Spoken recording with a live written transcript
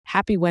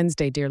Happy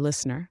Wednesday, dear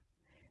listener.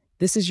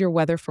 This is your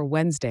weather for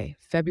Wednesday,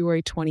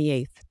 February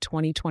 28th,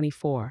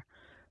 2024,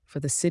 for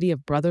the city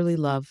of brotherly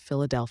love,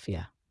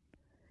 Philadelphia.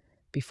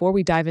 Before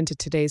we dive into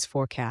today's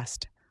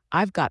forecast,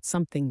 I've got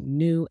something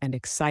new and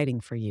exciting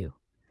for you.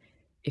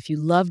 If you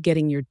love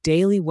getting your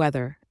daily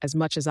weather as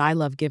much as I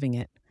love giving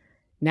it,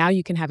 now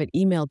you can have it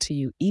emailed to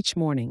you each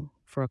morning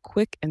for a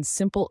quick and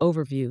simple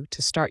overview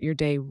to start your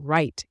day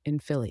right in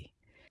Philly.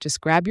 Just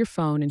grab your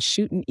phone and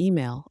shoot an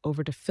email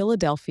over to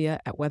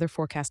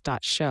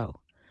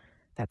philadelphia@weatherforecast.show.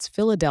 That's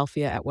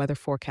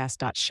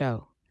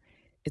philadelphia@weatherforecast.show.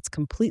 It's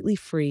completely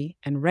free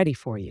and ready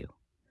for you.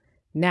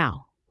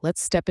 Now, let's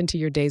step into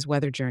your day's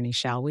weather journey,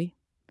 shall we?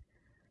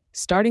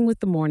 Starting with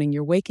the morning,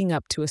 you're waking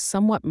up to a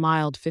somewhat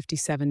mild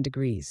 57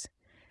 degrees.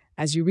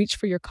 As you reach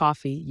for your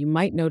coffee, you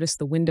might notice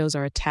the windows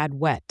are a tad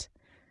wet.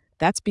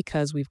 That's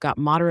because we've got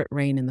moderate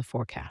rain in the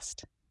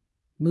forecast.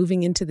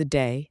 Moving into the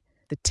day,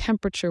 the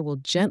temperature will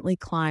gently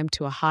climb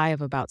to a high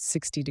of about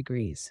 60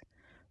 degrees.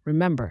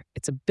 Remember,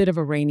 it's a bit of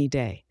a rainy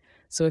day,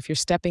 so if you're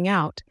stepping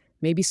out,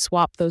 maybe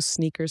swap those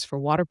sneakers for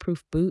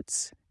waterproof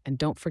boots and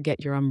don't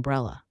forget your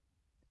umbrella.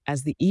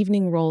 As the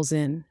evening rolls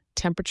in,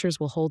 temperatures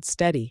will hold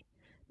steady,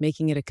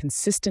 making it a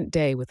consistent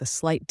day with a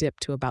slight dip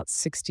to about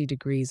 60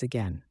 degrees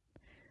again.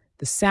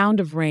 The sound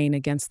of rain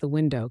against the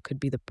window could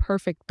be the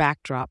perfect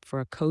backdrop for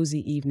a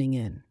cozy evening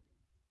in.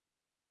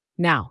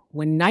 Now,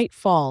 when night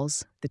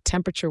falls, the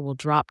temperature will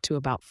drop to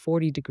about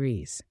 40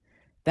 degrees.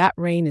 That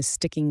rain is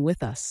sticking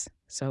with us,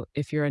 so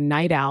if you're a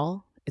night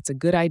owl, it's a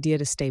good idea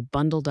to stay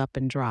bundled up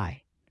and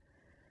dry.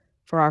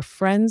 For our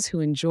friends who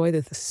enjoy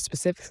the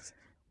specifics,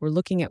 we're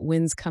looking at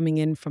winds coming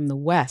in from the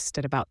west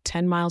at about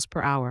 10 miles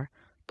per hour,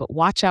 but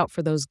watch out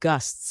for those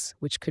gusts,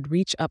 which could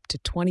reach up to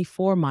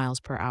 24 miles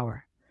per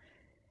hour.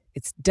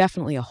 It's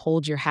definitely a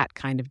hold your hat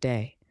kind of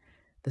day.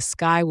 The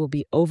sky will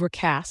be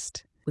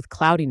overcast with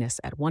cloudiness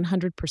at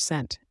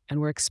 100%,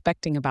 and we're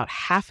expecting about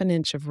half an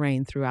inch of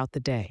rain throughout the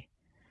day.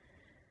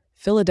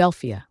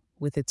 Philadelphia,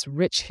 with its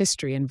rich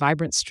history and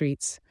vibrant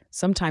streets,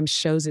 sometimes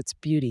shows its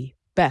beauty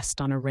best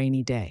on a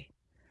rainy day.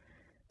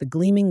 The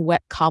gleaming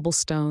wet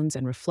cobblestones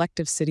and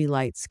reflective city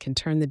lights can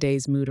turn the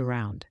day's mood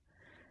around.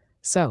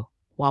 So,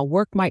 while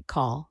work might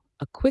call,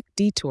 a quick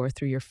detour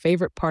through your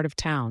favorite part of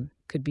town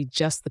could be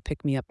just the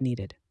pick-me-up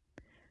needed.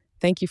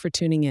 Thank you for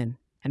tuning in,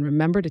 and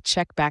remember to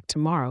check back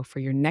tomorrow for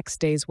your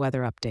next day's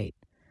weather update.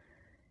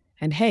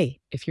 And hey,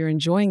 if you're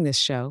enjoying this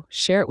show,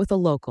 share it with a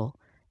local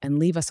and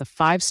leave us a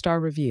 5-star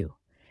review.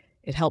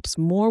 It helps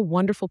more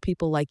wonderful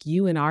people like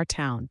you in our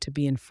town to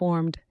be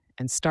informed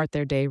and start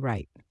their day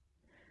right.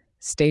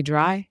 Stay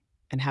dry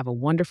and have a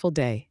wonderful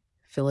day,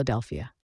 Philadelphia.